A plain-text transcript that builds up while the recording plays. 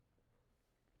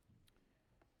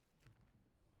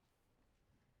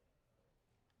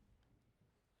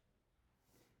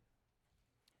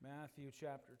Matthew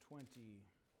chapter 20.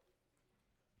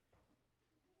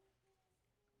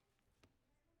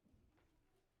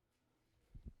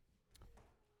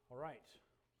 All right.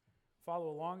 Follow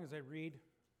along as I read,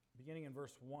 beginning in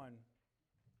verse 1.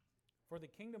 For the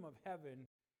kingdom of heaven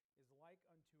is like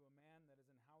unto a man that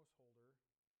is an householder,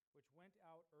 which went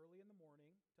out early in the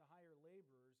morning to hire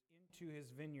laborers into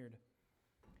his vineyard.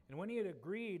 And when he had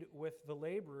agreed with the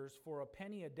laborers for a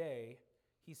penny a day,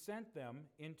 he sent them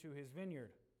into his vineyard.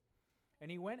 And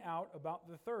he went out about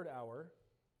the third hour,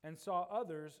 and saw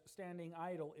others standing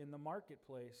idle in the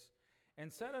marketplace,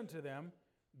 and said unto them,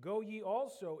 Go ye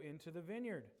also into the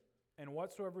vineyard, and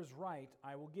whatsoever is right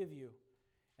I will give you.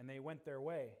 And they went their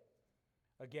way.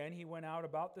 Again he went out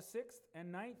about the 6th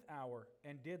and 9th hour,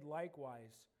 and did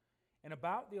likewise. And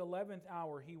about the 11th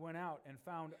hour he went out, and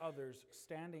found others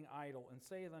standing idle, and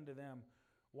saith unto them,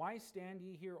 Why stand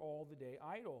ye here all the day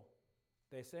idle?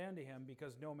 They say unto him,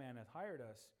 Because no man hath hired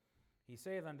us. He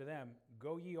saith unto them,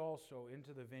 Go ye also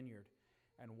into the vineyard,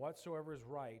 and whatsoever is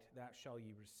right, that shall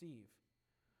ye receive.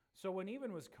 So when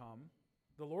even was come,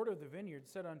 the Lord of the vineyard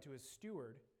said unto his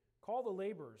steward, Call the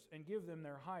laborers, and give them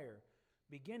their hire,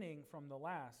 beginning from the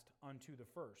last unto the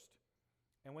first.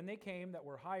 And when they came that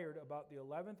were hired about the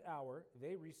 11th hour,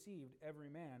 they received every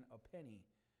man a penny.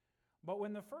 But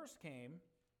when the first came,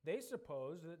 they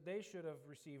supposed that they should have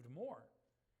received more.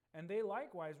 And they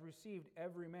likewise received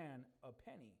every man a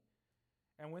penny.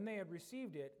 And when they had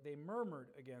received it, they murmured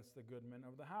against the goodman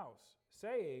of the house,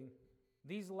 saying,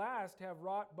 These last have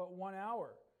wrought but 1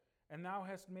 hour, and thou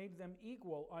hast made them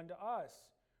equal unto us,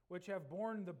 which have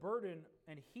borne the burden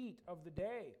and heat of the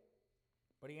day.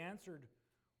 But he answered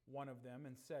one of them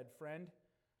and said, Friend,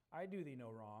 I do thee no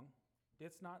wrong.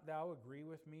 Didst not thou agree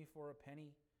with me for a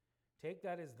penny? Take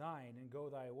that as thine, and go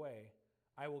thy way.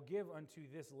 I will give unto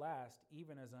this last,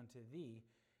 even as unto thee.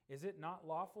 Is it not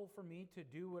lawful for me to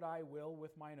do what I will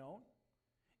with mine own?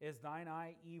 Is thine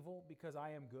eye evil because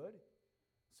I am good?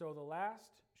 So the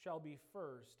last shall be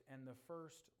first, and the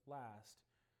first last.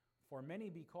 For many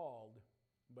be called,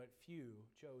 but few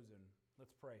chosen.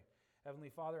 Let's pray. Heavenly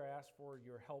Father, I ask for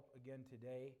your help again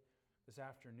today, this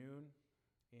afternoon,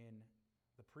 in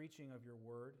the preaching of your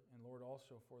word. And Lord,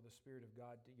 also for the Spirit of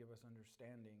God to give us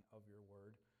understanding of your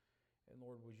word. And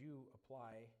Lord, would you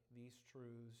apply these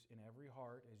truths in every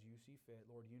heart as you see fit?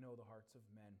 Lord, you know the hearts of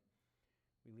men.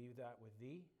 We leave that with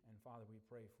thee. And Father, we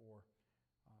pray for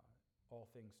all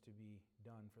things to be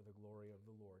done for the glory of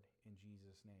the Lord. In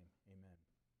Jesus' name, amen.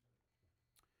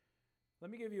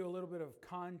 Let me give you a little bit of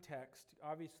context.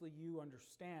 Obviously, you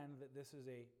understand that this is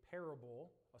a parable,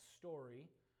 a story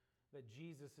that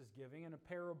Jesus is giving. And a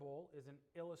parable is an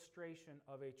illustration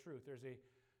of a truth. There's a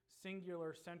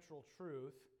singular central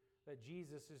truth that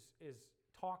Jesus is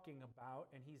talking about,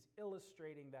 and he's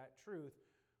illustrating that truth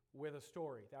with a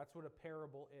story. That's what a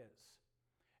parable is.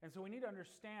 And so we need to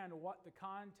understand what the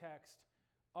context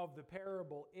of the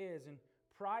parable is. And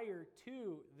prior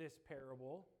to this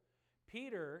parable,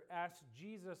 Peter asked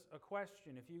Jesus a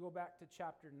question. If you go back to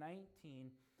chapter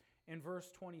 19, in verse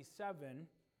 27,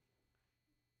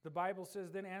 the Bible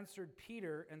says, Then answered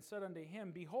Peter and said unto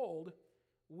him, Behold,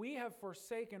 we have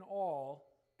forsaken all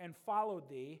and followed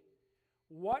thee.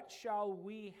 What shall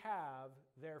we have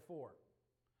therefore?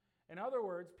 In other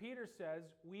words, Peter says,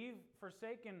 we've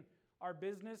forsaken our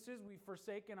businesses, we've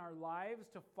forsaken our lives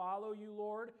to follow you,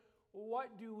 Lord.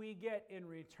 What do we get in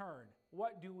return?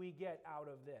 What do we get out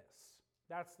of this?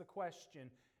 That's the question,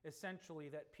 essentially,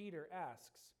 that Peter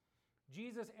asks.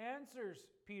 Jesus answers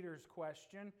Peter's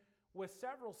question with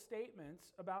several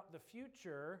statements about the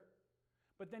future,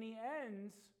 but then he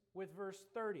ends with verse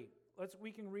 30.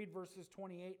 We can read verses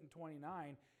 28 and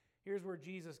 29. Here's where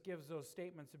Jesus gives those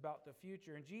statements about the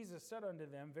future. And Jesus said unto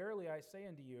them, Verily I say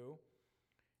unto you,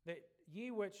 that ye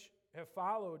which have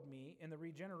followed me in the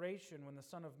regeneration, when the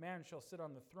Son of Man shall sit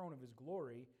on the throne of his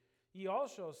glory, ye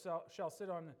also shall sit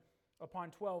upon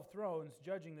 12 thrones,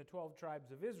 judging the 12 tribes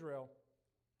of Israel.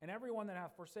 And every one that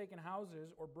hath forsaken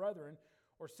houses, or brethren,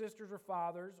 or sisters, or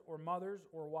fathers, or mothers,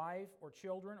 or wife, or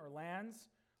children, or lands,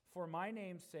 for my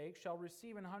name's sake, shall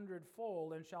receive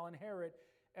 100-fold, and shall inherit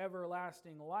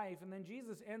everlasting life. And then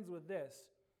Jesus ends with this,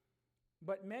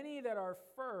 But many that are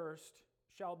first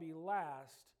shall be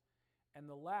last, and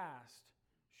the last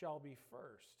shall be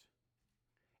first.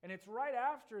 And it's right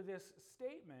after this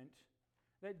statement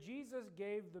that Jesus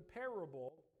gave the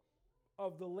parable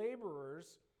of the laborers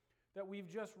that we've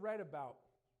just read about.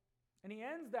 And he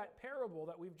ends that parable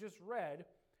that we've just read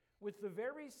with the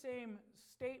very same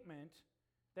statement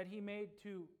that he made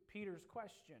to Peter's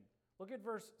question. Look at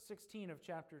verse 16 of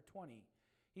chapter 20.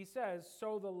 He says,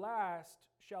 So the last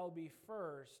shall be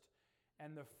first,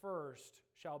 and the first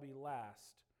shall be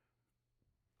last.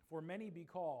 For many be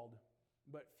called,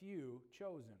 but few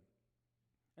chosen.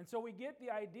 And so we get the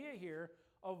idea here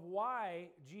of why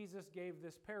Jesus gave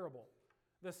this parable.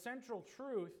 The central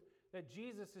truth that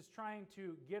Jesus is trying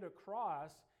to get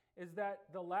across is that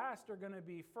the last are going to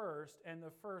be first and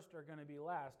the first are going to be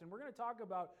last. And we're going to talk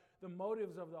about the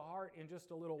motives of the heart in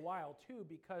just a little while too,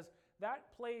 because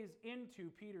that plays into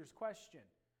Peter's question.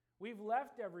 We've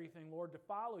left everything, Lord, to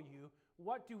follow you.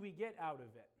 What do we get out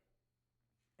of it?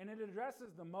 And it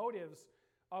addresses the motives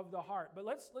of the heart. But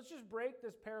let's just break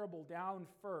this parable down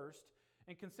first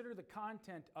and consider the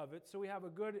content of it so we have a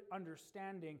good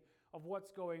understanding of what's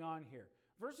going on here.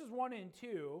 Verses 1 and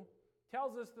 2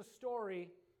 tells us the story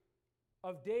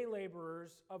of day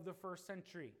laborers of the first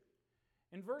century.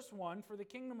 In verse 1, for the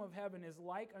kingdom of heaven is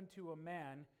like unto a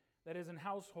man that is an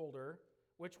householder,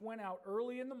 which went out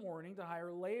early in the morning to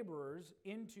hire laborers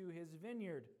into his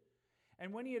vineyard.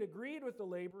 And when he had agreed with the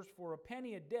laborers for a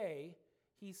penny a day,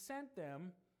 he sent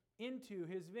them into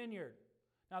his vineyard.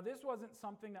 Now, this wasn't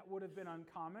something that would have been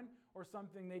uncommon or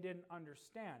something they didn't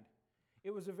understand.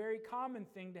 It was a very common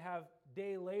thing to have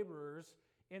day laborers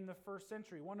in the first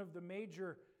century. One of the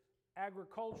major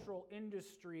agricultural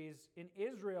industries in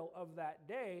Israel of that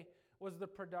day was the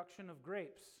production of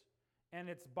grapes and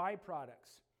its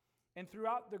byproducts. And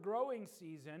throughout the growing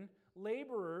season,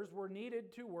 laborers were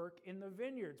needed to work in the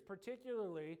vineyards,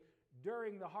 particularly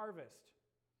during the harvest.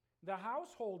 The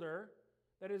householder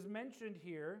that is mentioned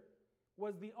here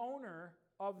was the owner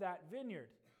of that vineyard.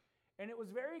 And it was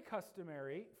very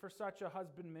customary for such a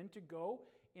husbandman to go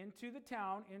into the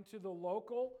town, into the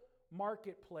local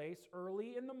marketplace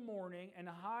early in the morning and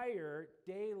hire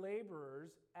day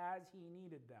laborers as he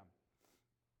needed them.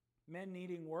 Men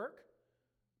needing work.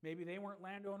 Maybe they weren't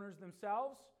landowners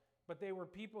themselves, but they were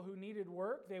people who needed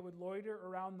work. They would loiter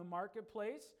around the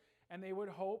marketplace, and they would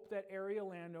hope that area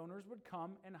landowners would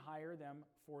come and hire them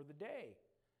for the day.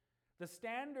 The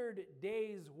standard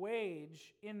day's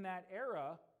wage in that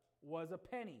era was a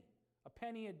penny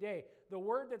a day. The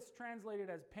word that's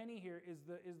translated as penny here is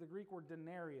the Greek word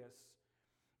denarius.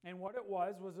 And what it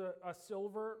was a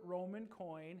silver Roman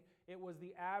coin. It was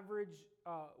the average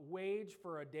wage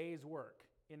for a day's work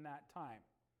in that time.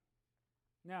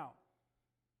 Now,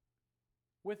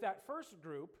 with that first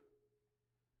group,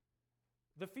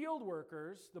 the field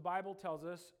workers, the Bible tells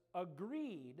us,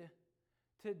 agreed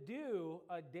to do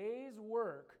a day's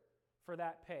work for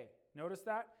that pay. Notice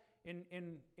that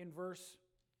in verse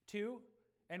 2.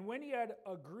 And when he had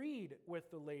agreed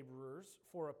with the laborers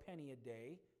for a penny a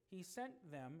day, he sent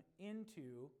them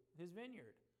into his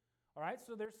vineyard. All right,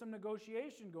 so there's some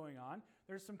negotiation going on.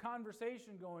 There's some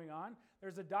conversation going on.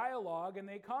 There's a dialogue, and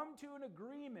they come to an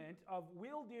agreement of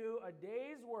we'll do a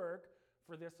day's work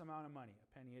for this amount of money,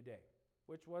 a penny a day,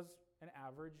 which was an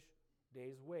average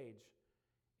day's wage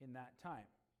in that time.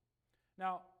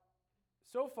 Now,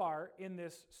 so far in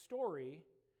this story,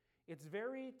 it's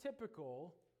very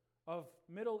typical of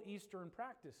Middle Eastern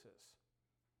practices.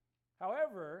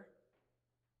 However,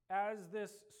 as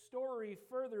this story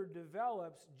further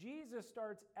develops, Jesus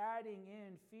starts adding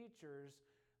in features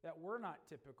that were not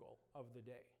typical of the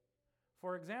day.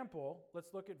 For example,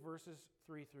 let's look at verses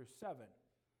 3 through 7.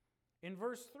 In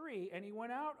verse 3, and he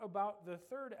went out about the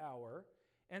third hour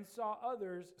and saw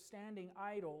others standing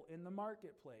idle in the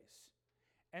marketplace,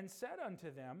 and said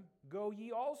unto them, Go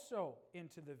ye also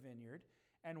into the vineyard,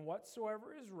 and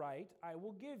whatsoever is right I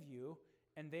will give you.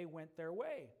 And they went their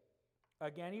way.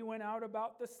 Again he went out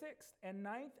about the 6th and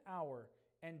 9th hour,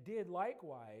 and did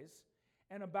likewise.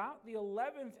 And about the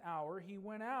 11th hour he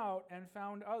went out and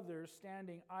found others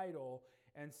standing idle,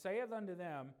 and saith unto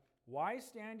them, Why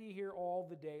stand ye here all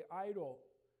the day idle?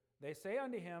 They say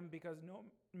unto him, Because no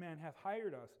man hath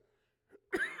hired us.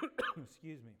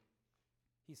 Excuse me.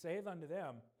 He saith unto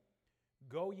them,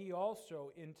 Go ye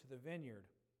also into the vineyard,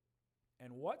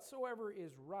 and whatsoever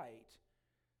is right,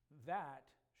 that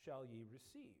shall ye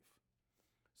receive.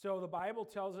 So the Bible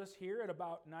tells us here at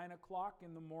about 9 o'clock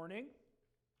in the morning,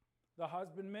 the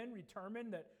husbandman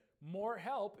determined that more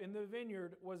help in the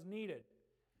vineyard was needed.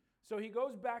 So he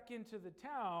goes back into the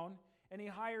town and he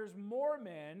hires more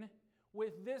men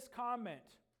with this comment,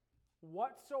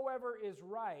 Whatsoever is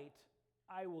right,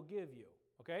 I will give you.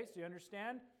 Okay, so you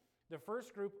understand? The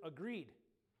first group agreed.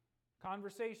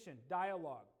 Conversation,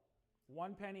 dialogue,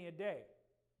 1 penny a day.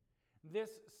 This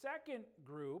second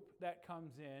group that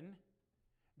comes in,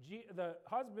 the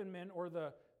husbandman or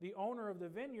the owner of the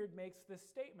vineyard makes this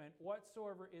statement,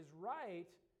 Whatsoever is right,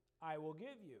 I will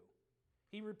give you.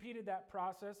 He repeated that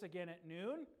process again at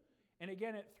noon and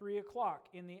again at 3 o'clock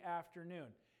in the afternoon.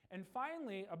 And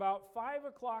finally, about 5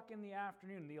 o'clock in the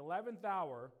afternoon, the 11th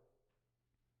hour,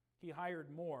 he hired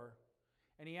more.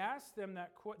 And he asked them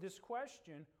this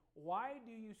question, "Why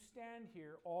do you stand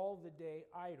here all the day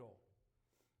idle?"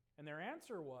 And their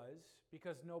answer was,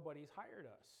 "Because nobody's hired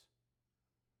us."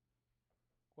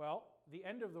 Well, the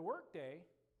end of the workday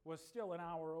was still an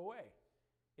hour away.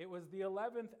 It was the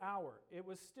 11th hour. It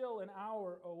was still an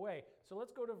hour away. So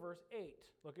let's go to verse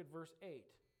 8. Look at verse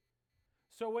 8.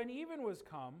 "So when even was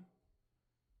come,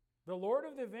 the Lord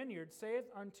of the vineyard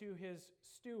saith unto his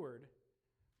steward,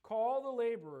 Call the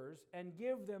laborers and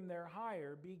give them their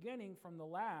hire, beginning from the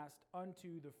last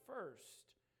unto the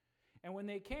first. And when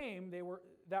they came,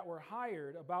 that were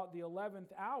hired about the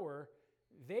 11th hour,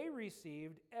 they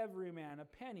received every man a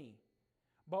penny.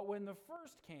 But when the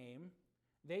first came,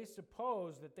 they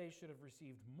supposed that they should have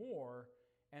received more,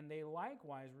 and they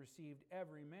likewise received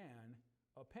every man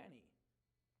a penny."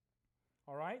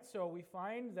 All right, so we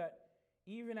find that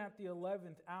even at the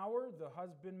 11th hour, the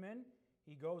husbandman,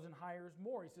 he goes and hires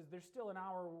more. He says, there's still an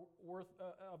hour worth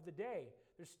of the day.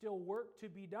 There's still work to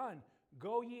be done.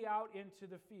 Go ye out into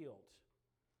the field.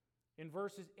 In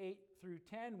verses 8 through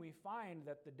 10, we find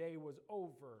that the day was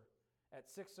over at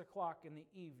 6 o'clock in the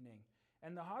evening.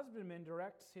 And the husbandman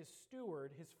directs his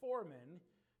steward, his foreman,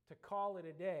 to call it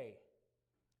a day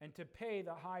and to pay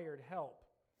the hired help.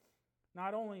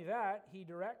 Not only that, he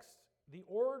directs the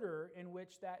order in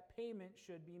which that payment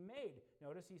should be made.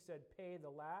 Notice he said, pay the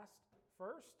last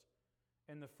first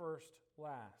and the first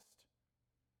last.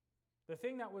 The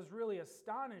thing that was really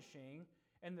astonishing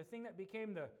and the thing that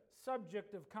became the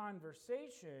subject of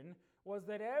conversation was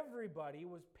that everybody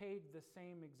was paid the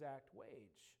same exact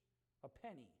wage, a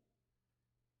penny.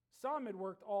 Some had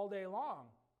worked all day long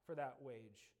for that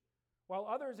wage, while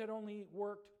others had only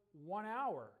worked 1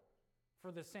 hour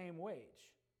for the same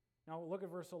wage. Now look at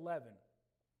verse 11.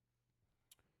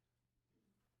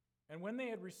 "And when they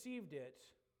had received it,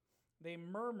 they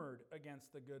murmured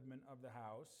against the goodman of the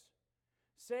house,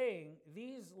 saying,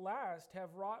 These last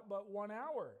have wrought but 1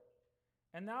 hour,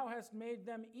 and thou hast made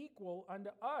them equal unto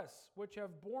us, which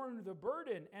have borne the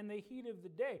burden and the heat of the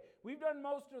day. We've done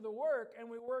most of the work, and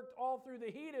we worked all through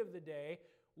the heat of the day.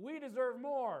 We deserve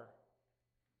more."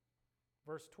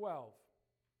 Verse 12.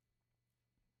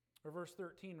 Or verse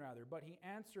 13 rather. "But he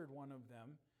answered one of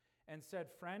them and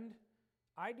said, Friend,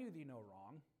 I do thee no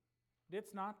wrong.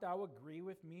 Didst not thou agree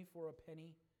with me for a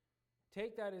penny?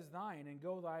 Take that as thine, and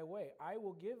go thy way. I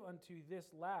will give unto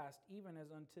this last, even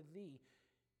as unto thee.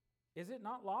 Is it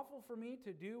not lawful for me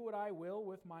to do what I will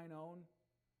with mine own?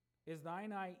 Is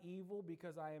thine eye evil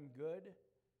because I am good?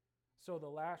 So the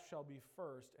last shall be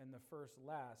first, and the first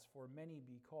last, for many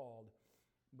be called,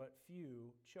 but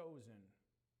few chosen."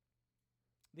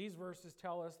 These verses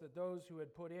tell us that those who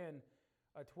had put in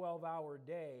a 12-hour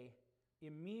day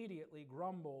immediately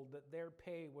grumbled that their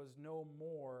pay was no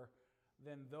more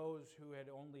than those who had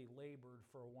only labored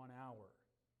for 1 hour.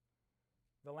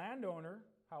 The landowner,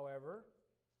 however,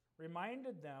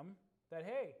 reminded them that,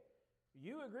 hey,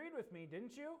 you agreed with me,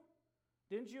 didn't you?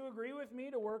 Didn't you agree with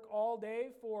me to work all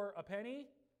day for a penny?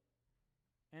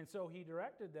 And so he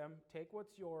directed them, take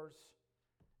what's yours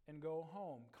and go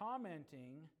home,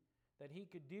 commenting that he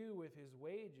could do with his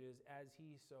wages as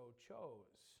he so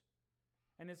chose.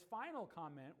 And his final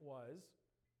comment was,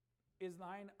 "Is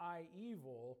thine eye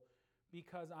evil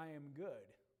because I am good?"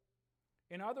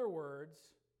 In other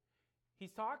words,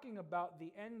 he's talking about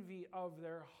the envy of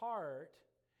their heart,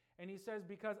 and he says,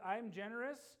 because I'm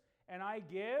generous and I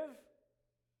give,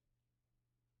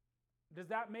 does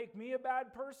that make me a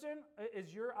bad person?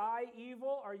 Is your eye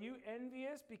evil? Are you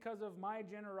envious because of my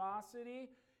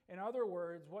generosity? In other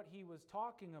words, what he was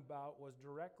talking about was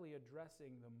directly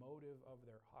addressing the motive of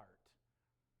their heart.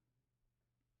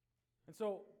 And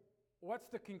so, what's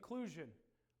the conclusion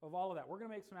of all of that? We're going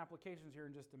to make some applications here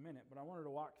in just a minute, but I wanted to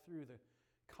walk through the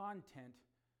content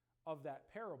of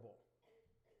that parable.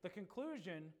 The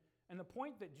conclusion and the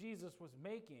point that Jesus was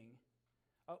making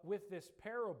with this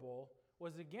parable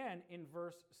was again in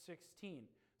verse 16.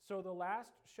 So the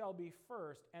last shall be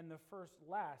first, and the first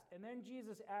last. And then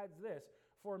Jesus adds this,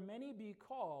 for many be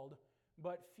called,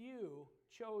 but few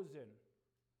chosen.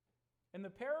 And the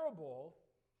parable,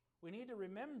 we need to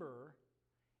remember,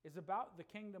 is about the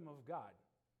kingdom of God.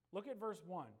 Look at verse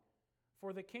 1.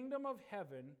 For the kingdom of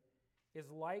heaven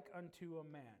is like unto a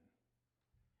man.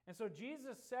 And so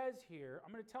Jesus says here,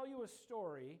 I'm going to tell you a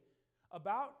story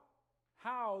about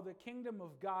how the kingdom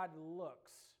of God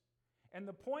looks. And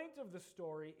the point of the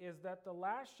story is that the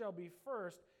last shall be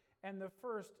first, and the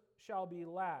first shall be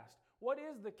last. What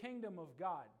is the kingdom of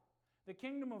God? The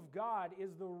kingdom of God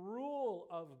is the rule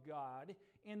of God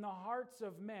in the hearts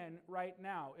of men right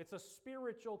now. It's a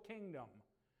spiritual kingdom.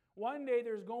 One day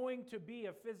there's going to be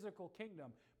a physical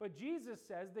kingdom. But Jesus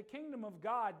says the kingdom of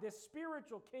God, this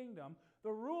spiritual kingdom,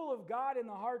 the rule of God in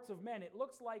the hearts of men, it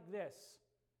looks like this.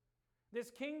 This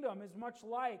kingdom is much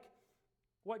like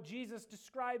what Jesus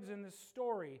describes in this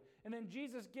story. And then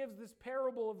Jesus gives this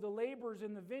parable of the laborers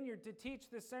in the vineyard to teach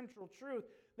this central truth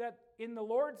that in the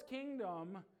Lord's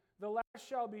kingdom, the last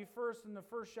shall be first and the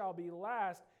first shall be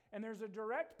last. And there's a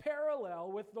direct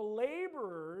parallel with the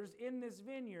laborers in this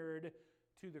vineyard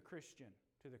to the Christian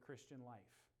life.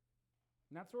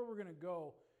 And that's where we're going to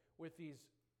go with these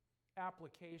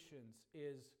applications.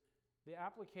 The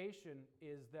application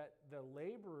is that the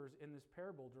laborers in this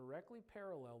parable directly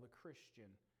parallel the Christian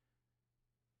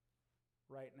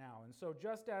right now. And so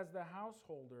just as the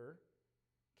householder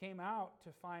came out to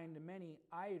find many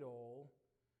idle,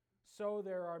 so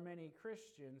there are many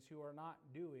Christians who are not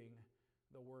doing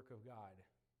the work of God.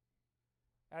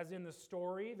 As in the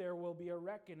story, there will be a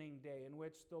reckoning day in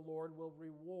which the Lord will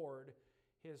reward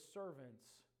his servants.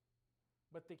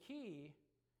 But the key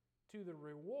to the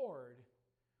reward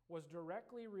was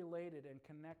directly related and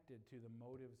connected to the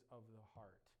motives of the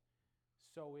heart.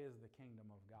 So is the kingdom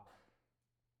of God.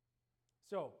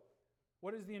 So,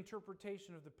 what is the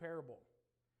interpretation of the parable?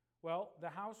 Well, the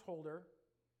householder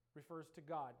refers to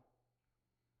God.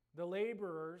 The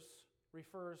laborers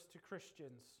refers to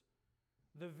Christians.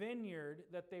 The vineyard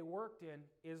that they worked in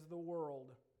is the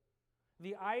world.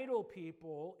 The idle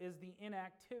people is the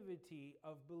inactivity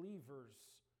of believers.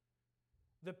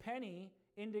 The penny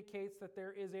indicates that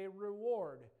there is a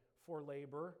reward for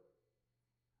labor.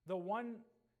 The one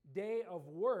day of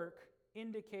work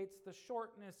indicates the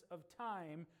shortness of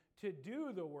time to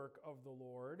do the work of the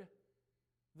Lord.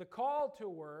 The call to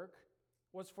work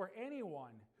was for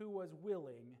anyone who was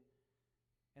willing.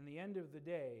 And the end of the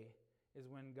day is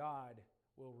when God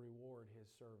will reward his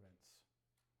servants.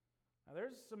 Now,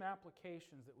 there's some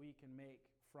applications that we can make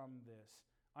from this,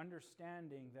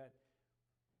 understanding that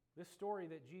this story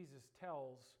that Jesus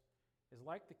tells is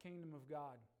like the kingdom of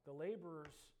God. The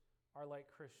laborers are like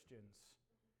Christians.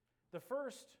 The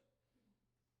first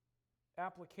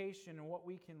application and what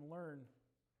we can learn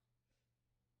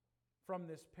from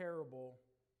this parable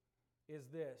is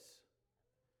this.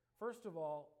 First of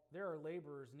all, there are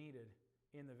laborers needed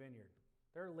in the vineyard.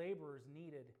 There are laborers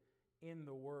needed in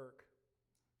the work.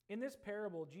 In this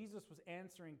parable, Jesus was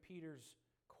answering Peter's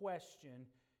question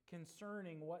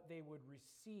concerning what they would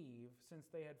receive since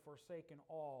they had forsaken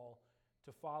all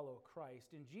to follow Christ.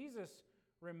 And Jesus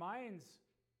reminds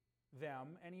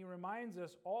them, and he reminds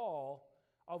us all,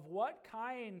 of what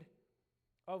kind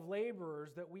of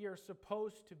laborers that we are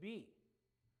supposed to be.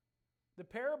 The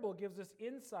parable gives us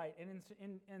insight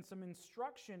and some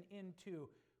instruction into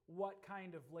what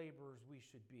kind of laborers we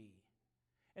should be.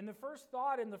 And the first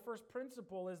thought and the first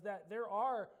principle is that there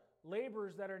are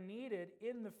laborers that are needed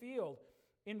in the field.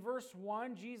 In verse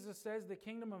 1, Jesus says the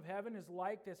kingdom of heaven is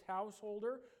like this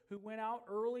householder who went out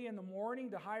early in the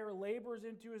morning to hire laborers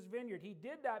into his vineyard. He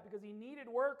did that because he needed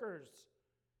workers.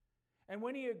 And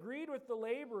when he agreed with the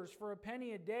laborers for a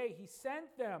penny a day, he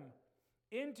sent them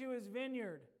into his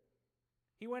vineyard.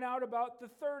 He went out about the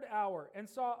third hour and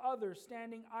saw others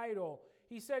standing idle.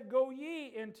 He said, "Go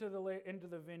ye into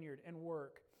the vineyard and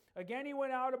work." Again he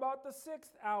went out about the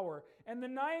 6th hour and the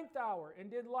 9th hour and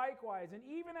did likewise. And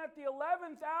even at the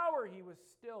 11th hour he was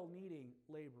still needing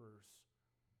laborers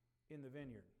in the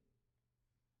vineyard.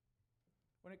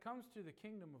 When it comes to the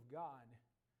kingdom of God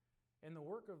and the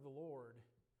work of the Lord,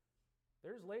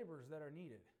 there's laborers that are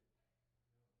needed.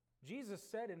 Jesus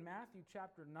said in Matthew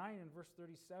chapter 9 and verse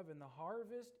 37, "The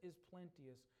harvest is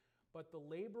plenteous, but the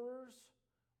laborers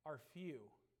are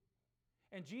few."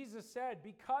 And Jesus said,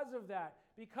 because of that,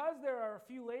 because there are a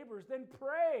few laborers, then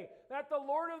pray that the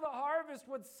Lord of the harvest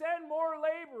would send more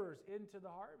laborers into the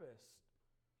harvest.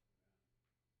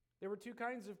 There were two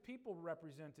kinds of people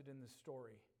represented in this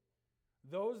story.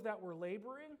 Those that were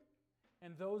laboring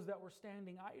and those that were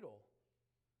standing idle.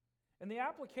 And the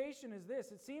application is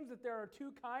this. It seems that there are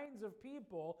two kinds of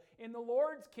people in the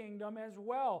Lord's kingdom as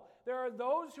well. There are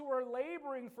those who are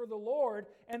laboring for the Lord,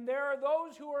 and there are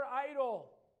those who are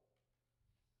idle.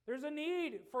 There's a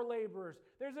need for laborers.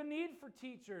 There's a need for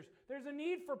teachers. There's a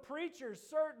need for preachers,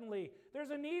 certainly. There's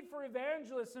a need for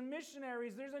evangelists and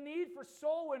missionaries. There's a need for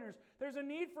soul winners. There's a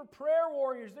need for prayer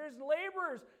warriors. There's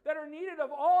laborers that are needed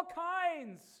of all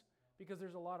kinds because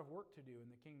there's a lot of work to do in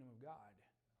the kingdom of God.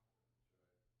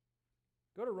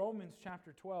 Go to Romans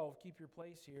chapter 12. Keep your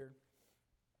place here.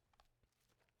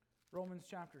 Romans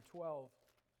chapter 12.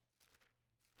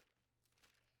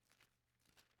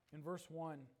 In verse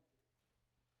 1,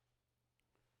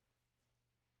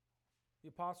 the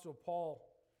Apostle Paul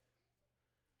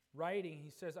writing,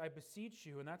 he says, I beseech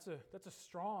you, and that's a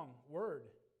strong word,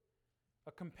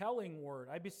 a compelling word.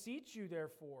 I beseech you,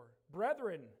 therefore,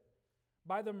 brethren,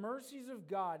 by the mercies of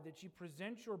God, that ye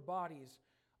present your bodies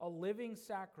a living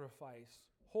sacrifice,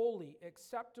 holy,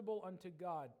 acceptable unto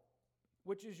God,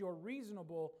 which is your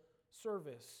reasonable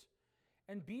service.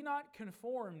 And be not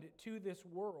conformed to this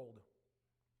world,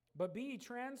 but be ye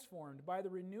transformed by the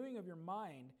renewing of your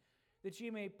mind, that ye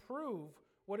may prove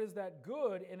what is that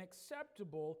good and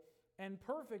acceptable and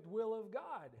perfect will of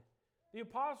God. The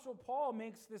Apostle Paul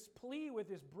makes this plea with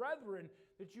his brethren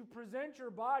that you present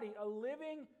your body a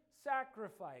living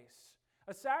sacrifice.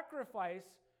 A sacrifice,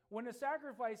 when a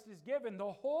sacrifice is given,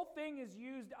 the whole thing is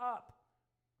used up.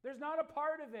 There's not a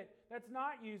part of it that's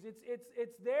not used.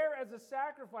 It's there as a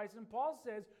sacrifice. And Paul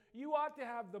says you ought to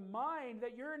have the mind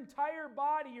that your entire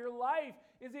body, your life,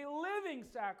 is a living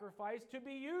sacrifice to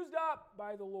be used up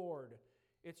by the Lord.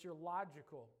 It's your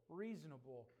logical,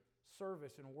 reasonable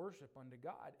service and worship unto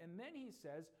God. And then he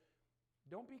says,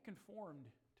 don't be conformed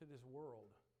to this world,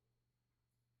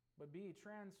 but be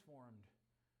transformed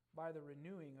by the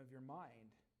renewing of your mind.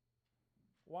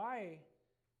 Why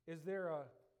is there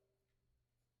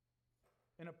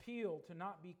an appeal to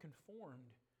not be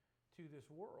conformed to this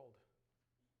world?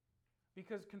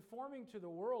 Because conforming to the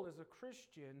world as a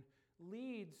Christian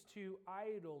leads to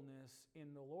idleness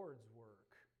in the Lord's work.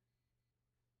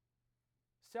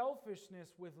 Selfishness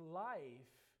with life,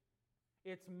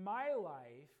 it's my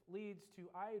life, leads to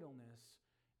idleness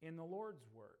in the Lord's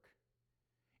work.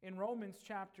 In Romans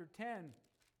chapter 10,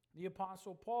 the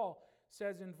Apostle Paul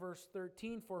says in verse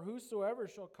 13, for whosoever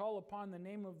shall call upon the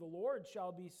name of the Lord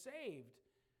shall be saved.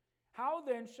 How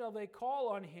then shall they call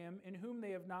on him in whom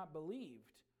they have not believed?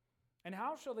 And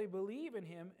how shall they believe in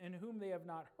him in whom they have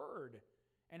not heard?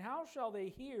 And how shall they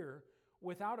hear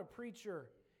without a preacher?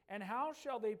 And how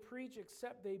shall they preach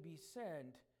except they be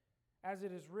sent? As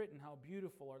it is written, how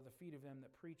beautiful are the feet of them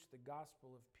that preach the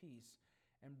gospel of peace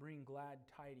and bring glad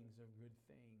tidings of good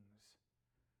things.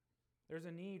 There's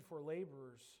a need for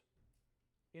laborers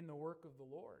in the work of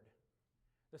the Lord.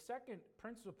 The second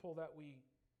principle that we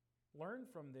learn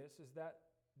from this is that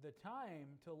the time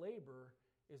to labor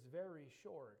is very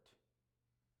short.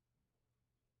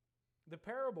 The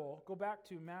parable, go back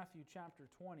to Matthew chapter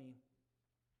 20.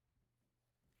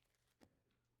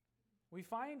 We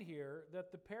find here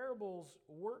that the parable's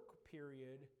work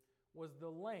period was the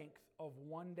length of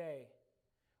one day.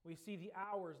 We see the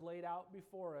hours laid out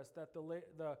before us, that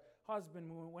the husband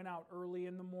went out early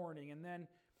in the morning, and then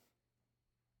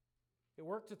it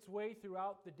worked its way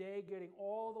throughout the day, getting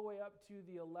all the way up to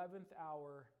the 11th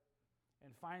hour,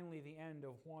 and finally the end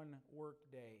of one work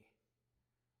day.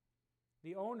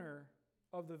 The owner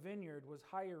of the vineyard was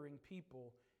hiring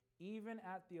people even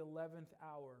at the 11th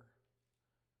hour.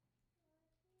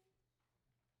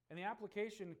 And the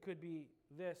application could be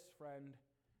this, friend.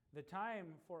 The time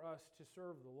for us to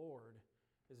serve the Lord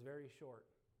is very short.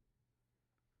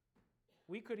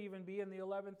 We could even be in the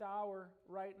 11th hour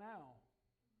right now.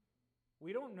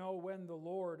 We don't know when the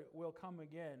Lord will come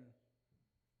again.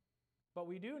 But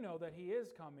we do know that He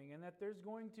is coming and that there's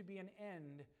going to be an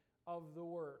end of the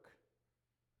work.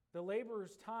 The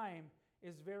laborer's time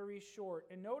is very short.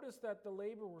 And notice that the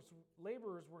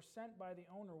laborers were sent by the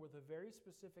owner with a very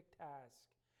specific task.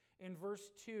 In verse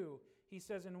 2, he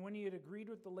says, and when he had agreed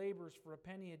with the laborers for a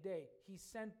penny a day, he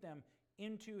sent them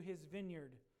into his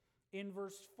vineyard. In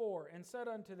verse 4, and said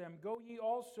unto them, go ye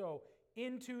also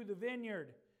into the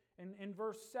vineyard. And in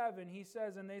verse 7, he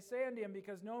says, and they say unto him,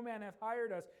 because no man hath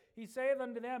hired us, he saith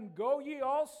unto them, go ye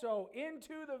also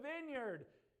into the vineyard.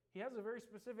 He has a very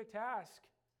specific task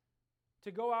to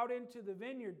go out into the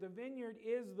vineyard. The vineyard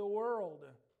is the world.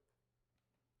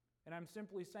 And I'm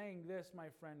simply saying this, my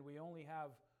friend, we only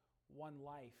have one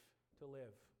life to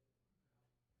live.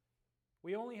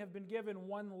 We only have been given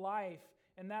one life,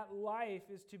 and that life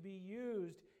is to be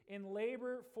used in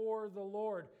labor for the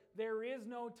Lord. There is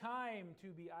no time to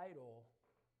be idle.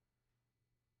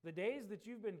 The days that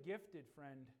you've been gifted,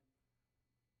 friend,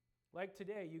 like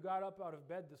today, you got up out of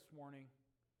bed this morning,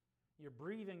 you're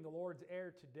breathing the Lord's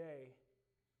air today.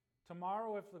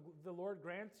 Tomorrow, if the Lord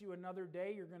grants you another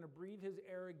day, you're going to breathe His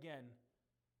air again.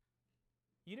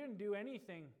 You didn't do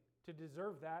anything to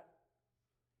deserve that.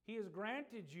 He has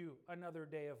granted you another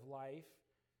day of life.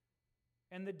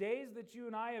 And the days that you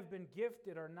and I have been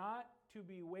gifted are not to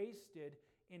be wasted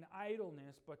in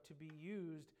idleness, but to be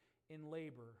used in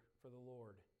labor for the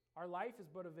Lord. Our life is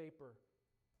but a vapor.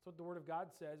 That's what the Word of God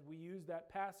says. We use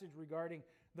that passage regarding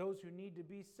those who need to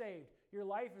be saved. Your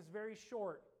life is very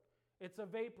short. It's a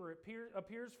vapor. It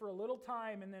appears for a little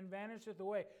time and then vanisheth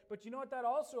away. But you know what? That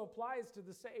also applies to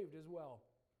the saved as well.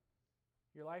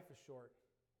 Your life is short.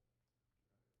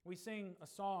 We sing a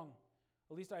song,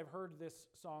 at least I've heard this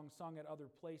song sung at other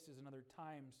places and other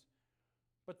times.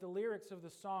 But the lyrics of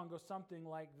the song go something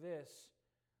like this: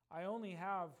 I only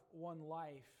have one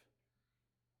life,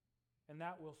 and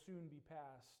that will soon be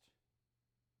past.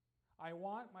 I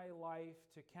want my life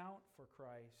to count for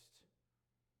Christ.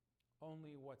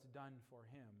 Only what's done for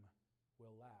Him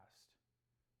will last.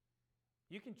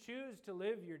 You can choose to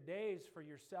live your days for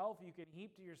yourself. You can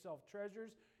heap to yourself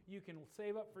treasures. You can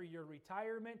save up for your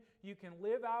retirement. You can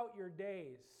live out your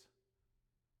days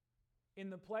in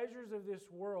the pleasures of this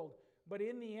world. But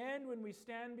in the end, when we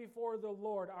stand before the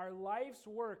Lord, our life's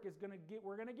work is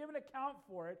we're going to give an account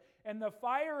for it, and the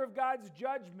fire of God's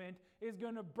judgment is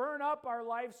going to burn up our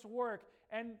life's work,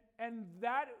 and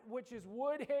that which is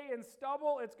wood, hay, and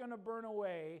stubble, it's going to burn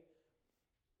away.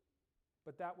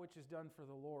 But that which is done for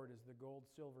the Lord is the gold,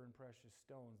 silver, and precious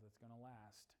stones that's going to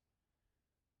last.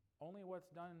 Only what's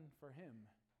done for Him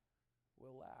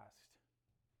will last.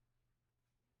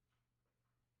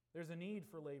 There's a need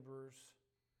for laborers.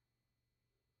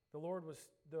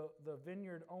 The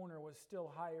vineyard owner was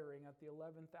still hiring at the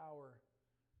 11th hour.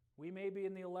 We may be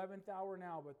in the 11th hour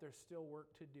now, but there's still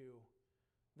work to do.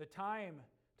 The time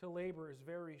to labor is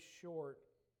very short.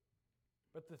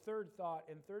 But the third thought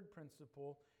and third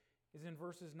principle is in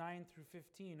verses 9 through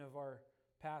 15 of our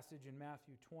passage in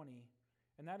Matthew 20.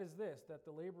 And that is this, that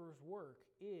the laborer's work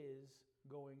is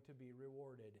going to be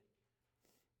rewarded.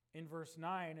 In verse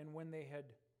 9, and when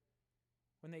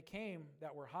they came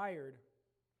that were hired,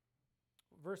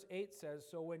 verse 8 says,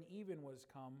 so when even was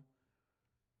come,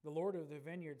 the Lord of the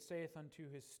vineyard saith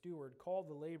unto his steward, call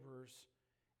the laborers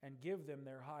and give them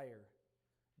their hire,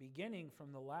 beginning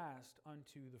from the last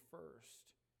unto the first.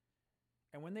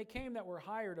 And when they came that were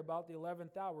hired about the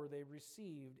 11th hour, they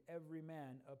received every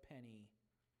man a penny.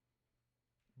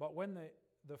 But when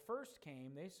the first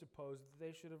came, they supposed that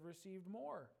they should have received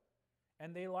more.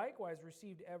 And they likewise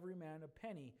received every man a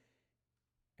penny.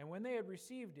 And when they had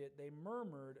received it, they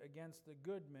murmured against the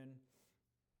goodman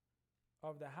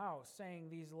of the house, saying,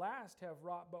 these last have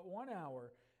wrought but 1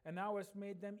 hour, and thou hast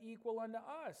made them equal unto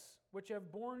us, which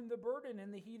have borne the burden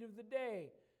in the heat of the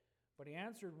day. But he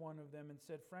answered one of them and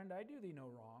said, friend, I do thee no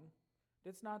wrong.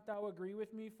 Didst not thou agree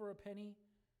with me for a penny?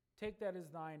 Take that as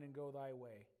thine and go thy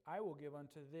way. I will give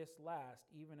unto this last,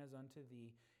 even as unto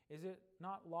thee. Is it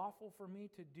not lawful for me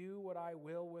to do what I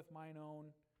will with mine own?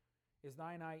 Is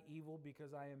thine eye evil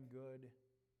because I am good?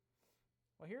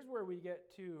 Well, here's where we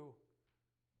get to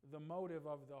the motive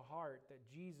of the heart that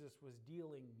Jesus was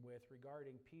dealing with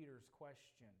regarding Peter's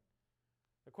question.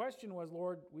 The question was,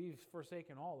 Lord, we've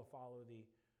forsaken all to follow thee.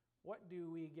 What do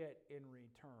we get in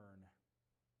return?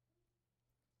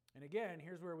 And again,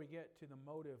 here's where we get to the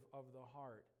motive of the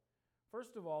heart.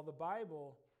 First of all, the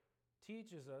Bible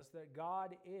teaches us that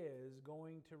God is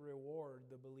going to reward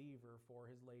the believer for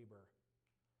his labor.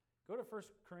 Go to 1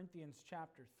 Corinthians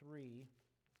chapter 3.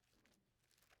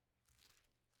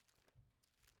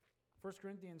 1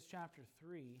 Corinthians chapter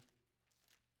 3.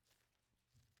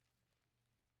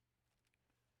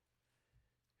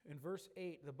 In verse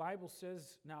 8, the Bible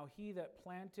says, now he that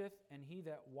planteth and he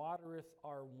that watereth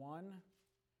are one,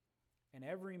 and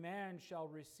every man shall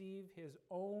receive his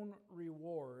own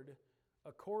reward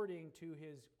according to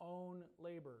his own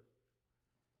labor.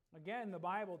 Again, the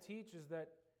Bible teaches that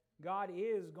God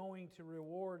is going to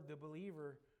reward the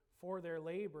believer for their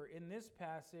labor. In this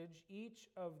passage, each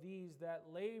of these that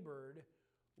labored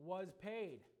was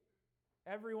paid.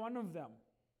 Every one of them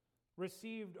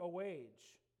received a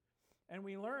wage. And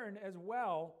we learn as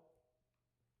well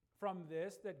from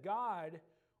this that God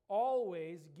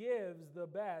always gives the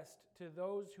best to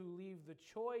those who leave the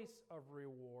choice of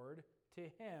reward to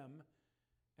Him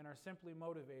and are simply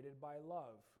motivated by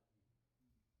love.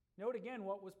 Note again,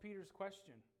 what was Peter's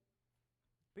question?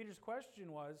 Peter's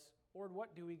question was, Lord,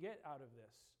 what do we get out of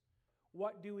this?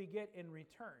 What do we get in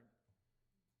return?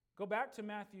 Go back to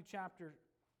Matthew chapter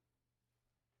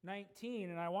 19,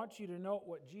 and I want you to note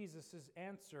what Jesus'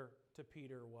 answer to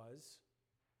Peter was.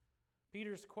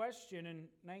 Peter's question in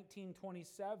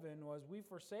 19:27 was, we've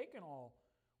forsaken all.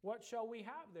 What shall we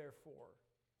have therefore?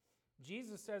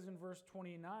 Jesus says in verse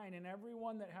 29, and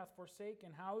everyone that hath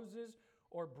forsaken houses,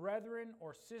 or brethren,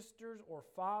 or sisters, or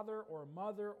father, or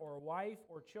mother, or wife,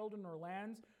 or children, or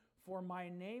lands, for my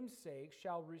name's sake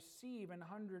shall receive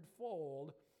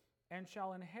 100-fold, and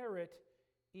shall inherit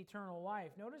eternal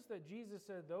life. Notice that Jesus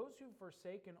said, those who've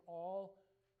forsaken all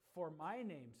for my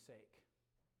name's sake,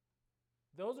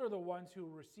 those are the ones who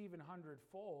receive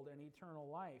 100-fold and eternal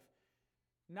life.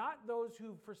 Not those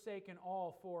who've forsaken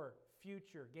all for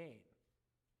future gain.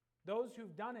 Those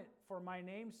who've done it for my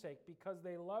name's sake because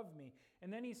they love me.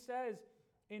 And then he says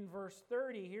in verse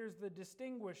 30, here's the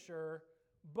distinguisher,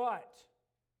 but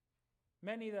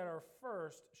many that are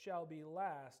first shall be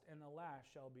last, and the last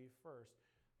shall be first.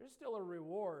 There's still a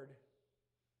reward,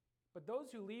 but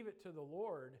those who leave it to the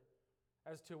Lord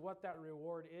as to what that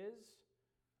reward is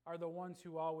are the ones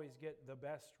who always get the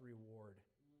best reward.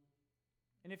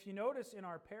 And if you notice in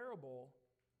our parable,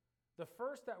 the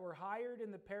first that were hired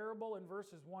in the parable in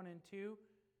verses 1 and 2,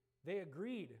 they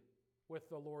agreed with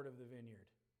the Lord of the vineyard.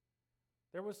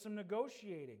 There was some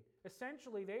negotiating.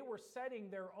 Essentially, they were setting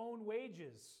their own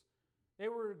wages. They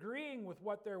were agreeing with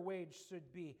what their wage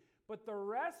should be. But the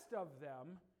rest of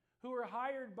them, who were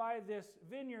hired by this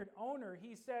vineyard owner,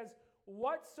 he says,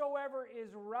 whatsoever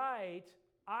is right,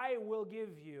 I will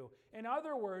give you. In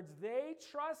other words, they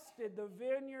trusted the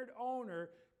vineyard owner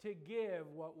to give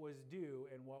what was due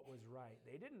and what was right.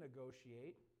 They didn't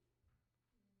negotiate.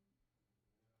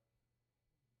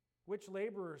 Which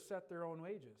laborers set their own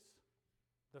wages?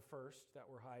 The first that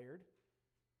were hired.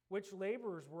 Which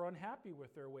laborers were unhappy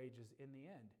with their wages in the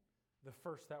end? The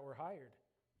first that were hired.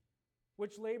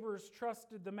 Which laborers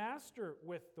trusted the master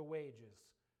with the wages?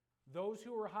 Those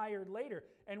who were hired later.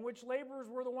 And which laborers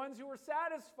were the ones who were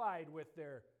satisfied with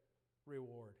their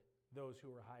reward? Those who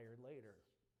were hired later.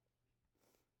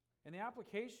 And the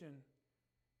application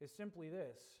is simply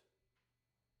this.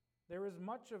 There is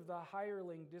much of the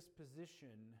hireling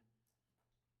disposition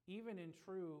even in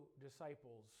true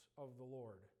disciples of the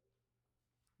Lord.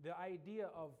 The idea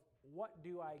of, what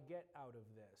do I get out of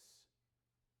this?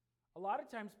 A lot of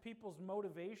times people's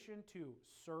motivation to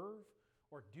serve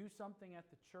or do something at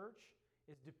the church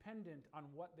is dependent on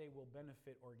what they will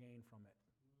benefit or gain from it.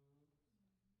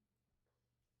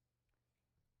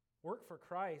 Work for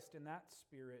Christ in that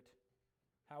spirit,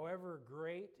 however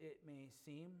great it may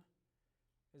seem,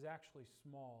 is actually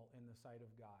small in the sight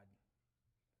of God.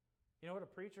 You know what? A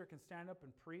preacher can stand up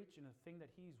and preach, and the thing that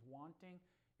he's wanting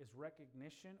is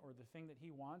recognition, or the thing that he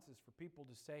wants is for people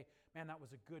to say, man, that was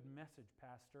a good message,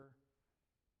 Pastor.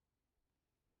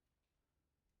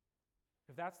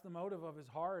 If that's the motive of his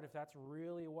heart, if that's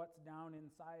really what's down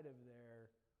inside of there,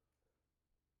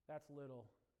 that's little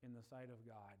in the sight of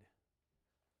God.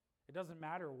 It doesn't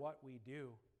matter what we do,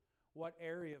 what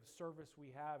area of service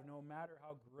we have, no matter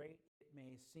how great it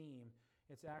may seem,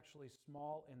 it's actually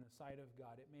small in the sight of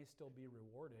God. It may still be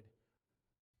rewarded.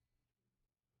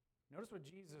 Notice what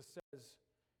Jesus says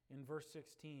in verse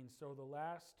 16. So the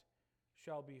last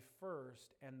shall be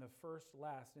first, and the first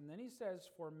last. And then he says,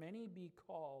 for many be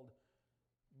called,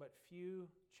 but few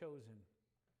chosen.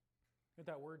 You know what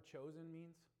that word chosen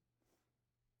means?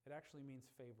 It actually means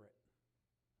favorite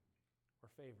or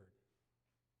favored.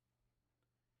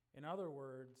 In other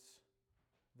words,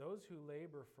 those who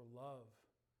labor for love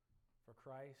for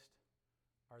Christ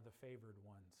are the favored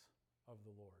ones of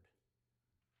the Lord.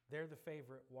 They're the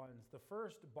favorite ones. The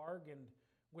first bargained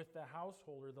with the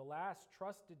householder, the last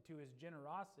trusted to his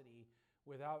generosity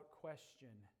without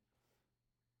question.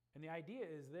 And the idea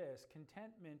is this: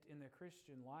 contentment in the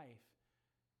Christian life,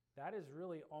 that is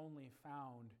really only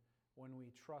found when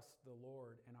we trust the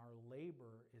Lord and our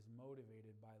labor is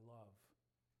motivated by love.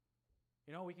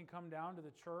 You know, we can come down to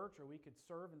the church, or we could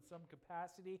serve in some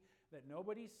capacity that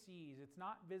nobody sees. It's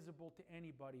not visible to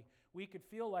anybody. We could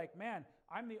feel like, man,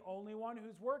 I'm the only one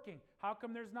who's working. How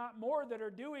come there's not more that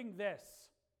are doing this?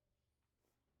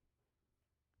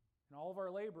 And all of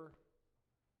our labor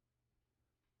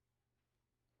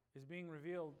is being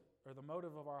revealed, or the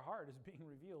motive of our heart is being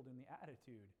revealed in the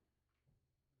attitude.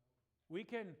 We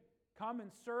can come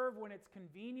and serve when it's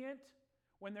convenient,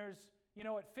 when there's,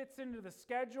 it fits into the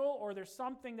schedule, or there's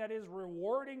something that is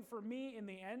rewarding for me in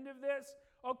the end of this.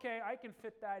 Okay, I can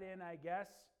fit that in, I guess.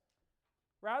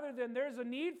 Rather than there's a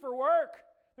need for work.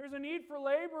 There's a need for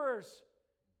laborers.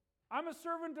 I'm a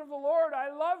servant of the Lord.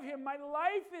 I love Him. My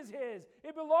life is His.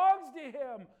 It belongs to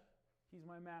Him. He's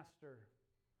my master.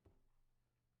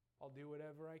 I'll do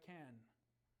whatever I can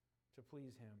to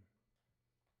please Him.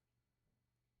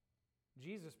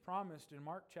 Jesus promised in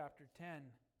Mark chapter 10,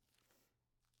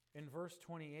 in verse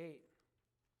 28,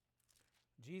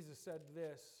 Jesus said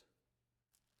this,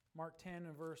 Mark 10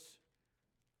 and verse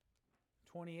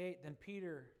 28, then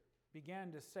Peter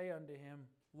began to say unto him,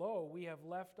 Lo, we have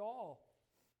left all,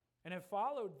 and have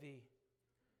followed thee.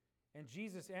 And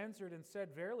Jesus answered and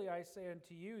said, Verily I say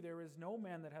unto you, there is no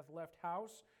man that hath left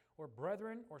house, or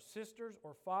brethren, or sisters,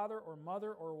 or father, or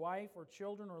mother, or wife, or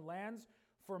children, or lands,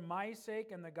 for my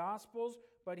sake and the gospel's,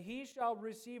 but he shall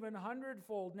receive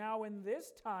 100-fold now in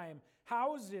this time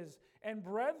houses and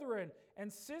brethren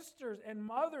and sisters and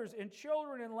mothers and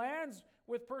children and lands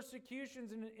with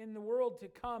persecutions in the world to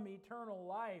come, eternal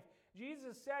life.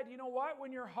 Jesus said, you know what?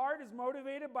 When your heart is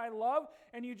motivated by love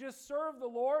and you just serve the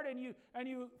Lord and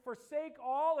you forsake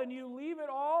all and you leave it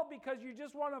all because you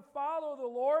just want to follow the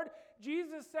Lord,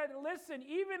 Jesus said, listen,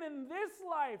 even in this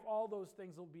life, all those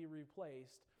things will be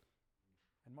replaced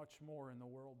and much more in the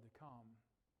world to come.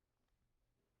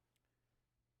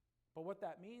 But what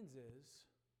that means is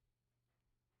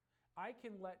I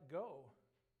can let go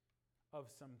of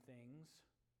some things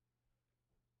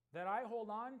that I hold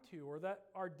on to or that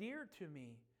are dear to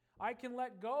me. I can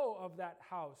let go of that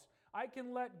house. I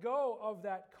can let go of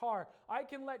that car. I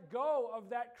can let go of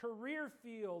that career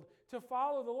field to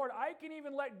follow the Lord. I can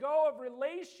even let go of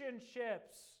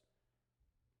relationships.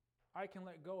 I can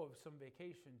let go of some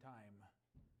vacation time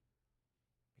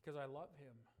because I love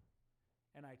Him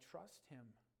and I trust Him.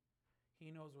 He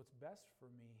knows what's best for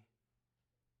me.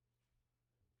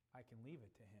 I can leave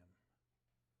it to Him.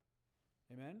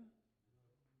 Amen?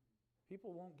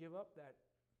 People won't give up that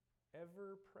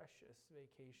ever-precious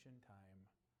vacation time.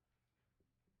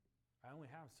 I only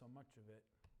have so much of it.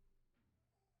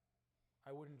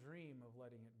 I wouldn't dream of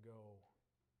letting it go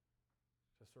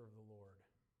to serve the Lord.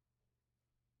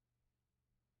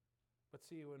 But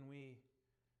see, when we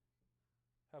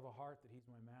have a heart that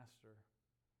He's my master,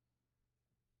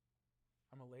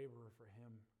 I'm a laborer for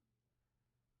Him,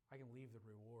 I can leave the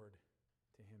reward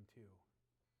to Him too.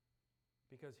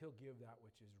 Because He'll give that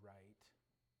which is right.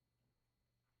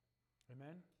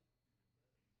 Amen?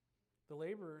 The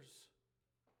laborers,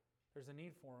 there's a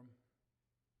need for them.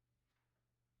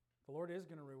 The Lord is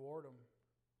going to reward them.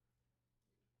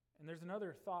 And there's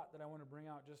another thought that I want to bring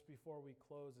out just before we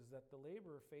close, is that the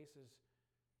laborer faces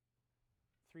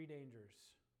three dangers.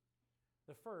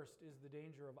 The first is the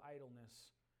danger of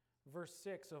idleness. Verse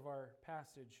 6 of our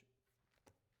passage.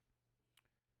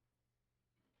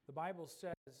 The Bible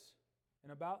says,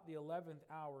 and about the 11th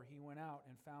hour he went out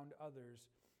and found others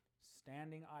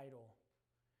standing idle,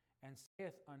 and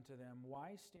saith unto them,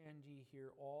 Why stand ye here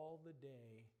all the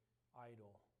day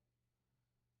idle?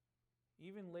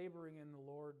 Even laboring in the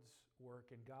Lord's work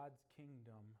in God's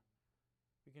kingdom,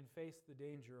 we can face the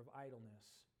danger of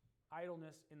idleness.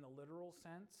 Idleness in the literal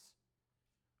sense,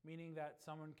 meaning that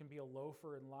someone can be a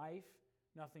loafer in life,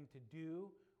 nothing to do,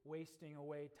 wasting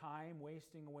away time,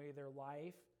 wasting away their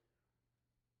life.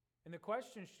 And the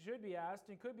question should be asked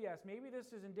and could be asked, maybe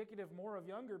this is indicative more of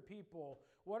younger people.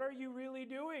 What are you really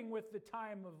doing with the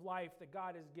time of life that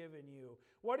God has given you?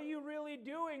 What are you really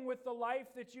doing with the life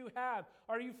that you have?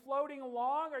 Are you floating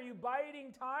along? Are you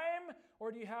biding time?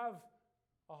 Or do you have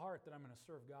a heart that I'm going to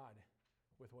serve God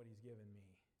with what He's given me?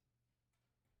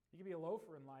 You can be a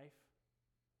loafer in life.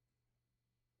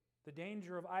 The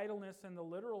danger of idleness in the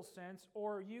literal sense,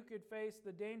 or you could face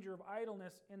the danger of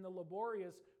idleness in the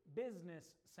laborious business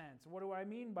sense. What do I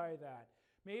mean by that?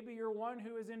 Maybe you're one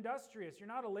who is industrious. You're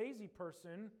not a lazy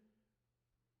person,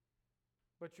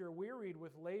 but you're wearied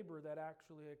with labor that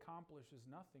actually accomplishes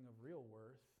nothing of real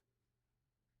worth.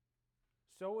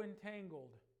 So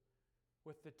entangled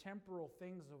with the temporal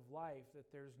things of life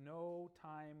that there's no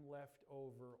time left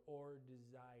over or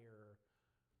desire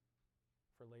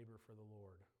for labor for the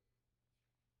Lord.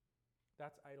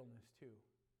 That's idleness too.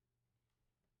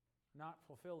 Not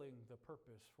fulfilling the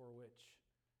purpose for which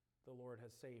the Lord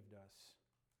has saved us.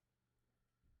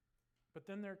 But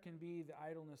then there can be the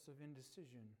idleness of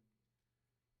indecision.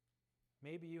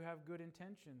 Maybe you have good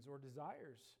intentions or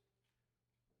desires,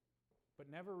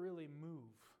 but never really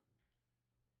move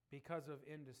because of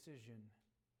indecision.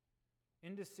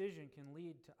 Indecision can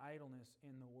lead to idleness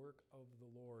in the work of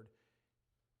the Lord.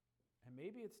 And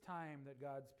maybe it's time that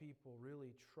God's people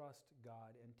really trust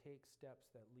God and take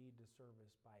steps that lead to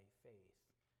service by faith.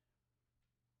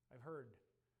 I've heard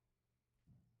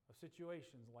of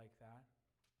situations like that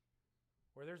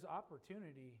where there's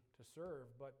opportunity to serve,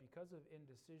 but because of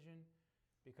indecision,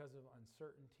 because of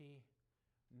uncertainty,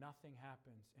 nothing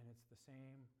happens, and it's the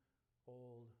same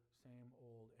old,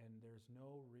 and there's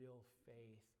no real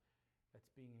faith that's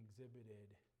being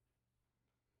exhibited.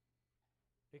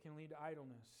 It can lead to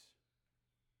idleness.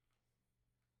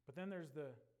 But then there's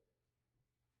the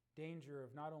danger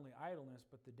of not only idleness,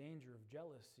 but the danger of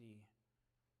jealousy.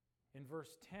 In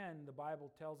verse 10, the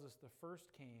Bible tells us the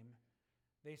first came.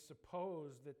 They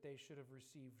supposed that they should have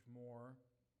received more,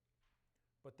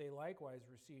 but they likewise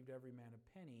received every man a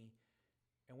penny.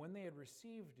 And when they had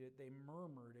received it, they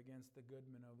murmured against the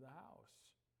goodman of the house.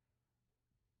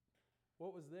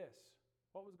 What was this?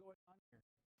 What was going on here?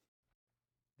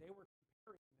 They were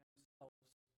comparing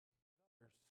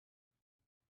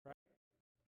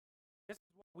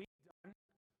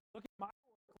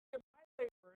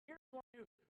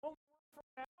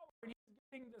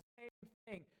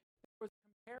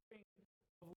sharing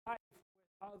of life with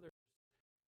others.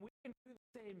 We can do the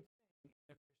same thing in the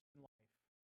Christian life.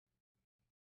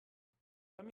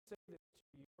 Let me say this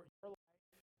to you. Your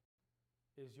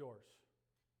life is yours.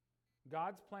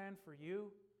 God's plan for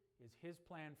you is His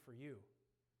plan for you.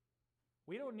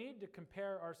 We don't need to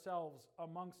compare ourselves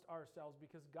amongst ourselves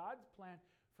because God's plan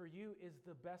for you is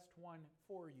the best one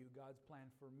for you. God's plan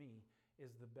for me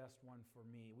is the best one for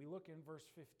me. We look in verse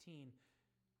 15.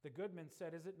 The goodman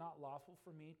said, "Is it not lawful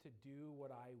for me to do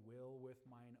what I will with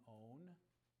mine own?"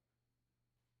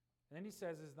 And then he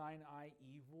says, "Is thine eye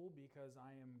evil because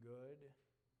I am good?"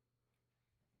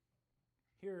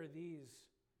 Here are these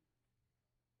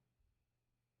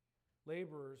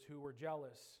laborers who were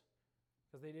jealous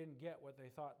because they didn't get what they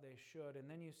thought they should. And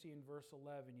then you see in verse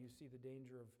 11, you see the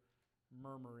danger of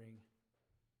murmuring.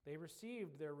 They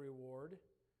received their reward,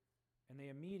 and they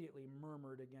immediately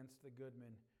murmured against the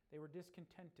goodman. They were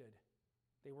discontented.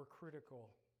 They were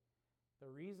critical. The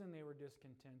reason they were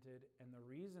discontented and the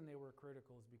reason they were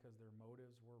critical is because their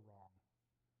motives were wrong.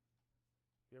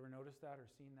 You ever noticed that or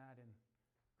seen that in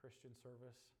Christian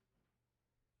service?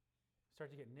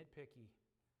 Start to get nitpicky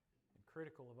and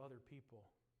critical of other people.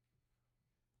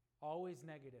 Always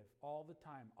negative, all the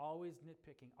time, always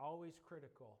nitpicking, always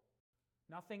critical.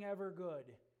 Nothing ever good.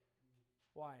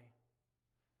 Why?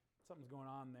 Something's going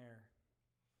on there.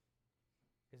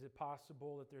 Is it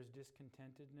possible that there's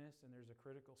discontentedness and there's a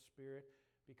critical spirit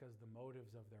because the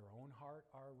motives of their own heart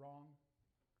are wrong?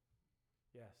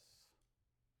 Yes.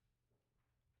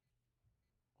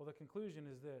 Well, the conclusion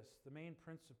is this. The main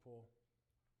principle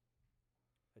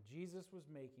that Jesus was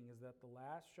making is that the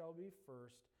last shall be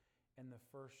first and the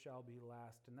first shall be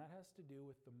last. And that has to do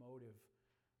with the motive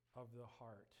of the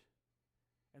heart.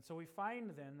 And so we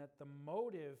find then that the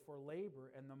motive for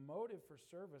labor and the motive for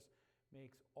service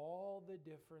makes all the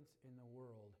difference in the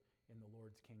world in the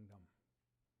Lord's kingdom.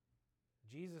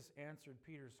 Jesus answered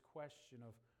Peter's question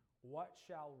of what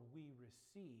shall we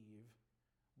receive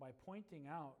by pointing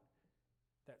out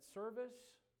that service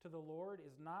to the Lord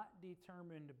is not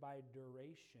determined by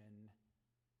duration,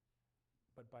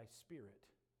 but by spirit.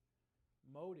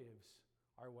 Motives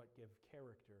are what give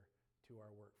character to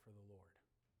our work for the Lord.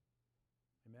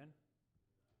 Amen?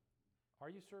 Are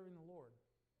you serving the Lord?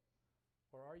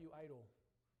 Or are you idle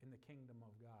in the kingdom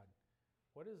of God?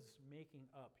 What is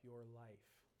making up your life?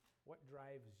 What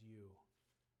drives you?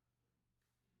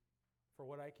 For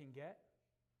what I can get?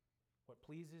 What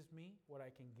pleases me? What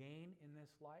I can gain in this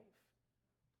life?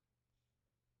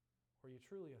 Or are you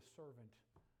truly a servant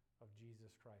of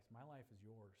Jesus Christ? My life is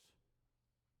yours.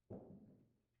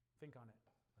 Think on it.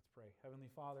 Let's pray. Heavenly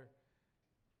Father,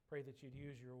 pray that you'd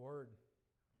use your word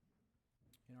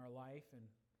in our life and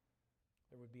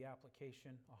there would be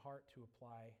application, a heart to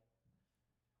apply,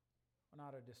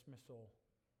 not a dismissal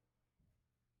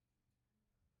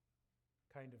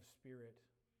kind of spirit,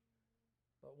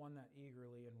 but one that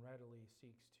eagerly and readily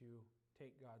seeks to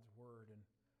take God's word and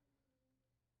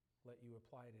let you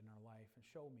apply it in our life and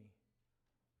show me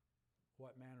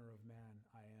what manner of man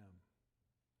I am.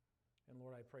 And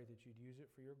Lord, I pray that you'd use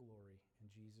it for your glory. In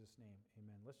Jesus' name,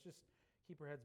 amen. Let's just keep our heads